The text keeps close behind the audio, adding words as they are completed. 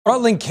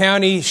Rutland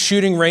County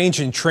shooting range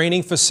and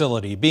training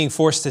facility being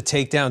forced to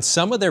take down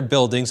some of their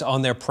buildings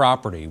on their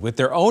property, with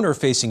their owner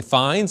facing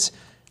fines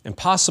and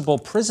possible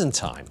prison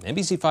time.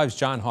 NBC5's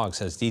John Hawks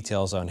has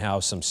details on how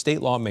some state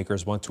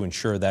lawmakers want to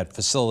ensure that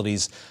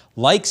facilities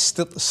like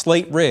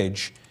Slate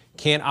Ridge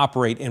can't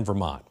operate in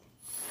Vermont.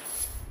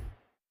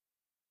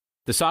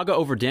 The saga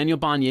over Daniel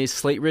Bonier's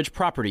Slate Ridge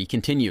property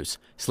continues.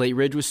 Slate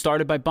Ridge was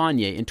started by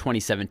Bonnier in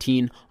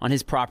 2017 on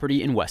his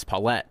property in West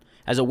Paulette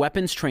as a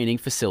weapons training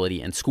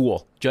facility and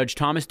school. Judge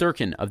Thomas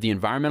Durkin of the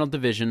Environmental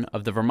Division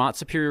of the Vermont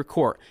Superior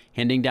Court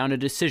handing down a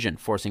decision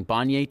forcing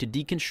Bonnier to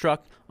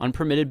deconstruct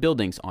unpermitted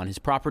buildings on his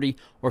property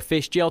or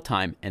face jail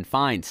time and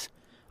fines.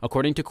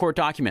 According to court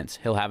documents,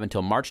 he'll have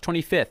until March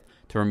 25th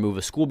to remove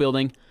a school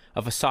building,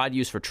 a facade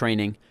used for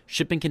training,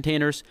 shipping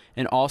containers,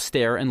 and all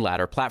stair and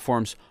ladder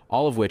platforms,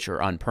 all of which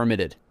are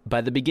unpermitted.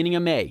 By the beginning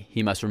of May,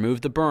 he must remove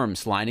the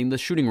berms lining the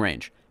shooting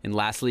range. And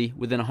lastly,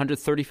 within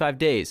 135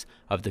 days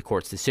of the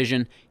court's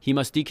decision, he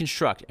must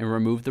deconstruct and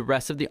remove the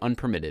rest of the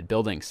unpermitted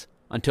buildings.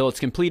 Until it's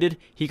completed,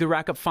 he could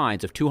rack up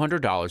fines of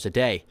 $200 a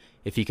day.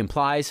 If he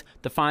complies,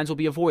 the fines will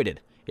be avoided.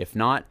 If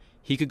not,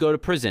 he could go to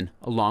prison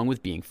along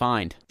with being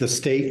fined. The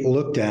state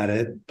looked at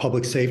it,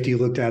 public safety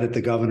looked at it,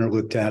 the governor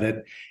looked at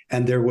it,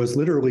 and there was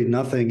literally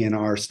nothing in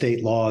our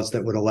state laws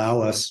that would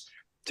allow us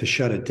to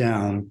shut it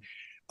down.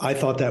 I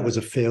thought that was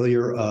a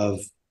failure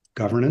of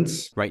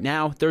governance. Right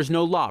now, there's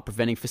no law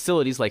preventing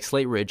facilities like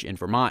Slate Ridge in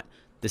Vermont.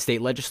 The state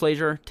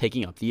legislature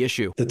taking up the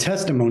issue. The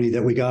testimony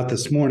that we got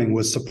this morning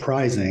was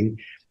surprising,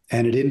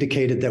 and it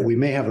indicated that we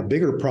may have a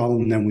bigger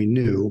problem than we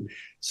knew.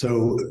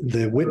 So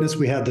the witness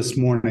we had this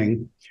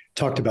morning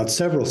talked about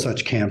several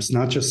such camps,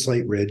 not just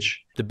Slate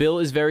Ridge. The bill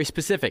is very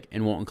specific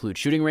and won't include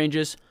shooting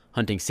ranges,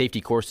 hunting safety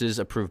courses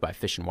approved by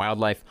Fish and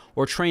Wildlife,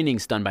 or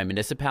trainings done by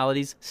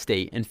municipalities,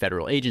 state, and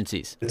federal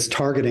agencies. It's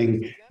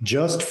targeting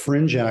just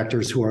fringe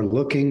actors who are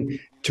looking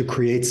to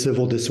create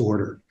civil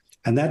disorder.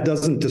 And that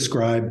doesn't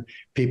describe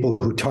people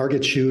who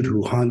target shoot,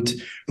 who hunt,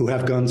 who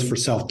have guns for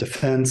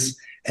self-defense,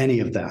 any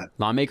of that.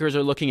 Lawmakers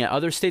are looking at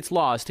other states'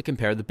 laws to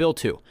compare the bill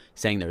to,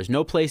 saying there is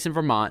no place in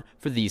Vermont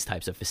for these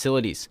types of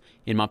facilities.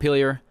 In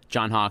Montpelier,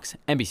 John Hawks,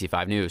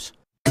 NBC5 News.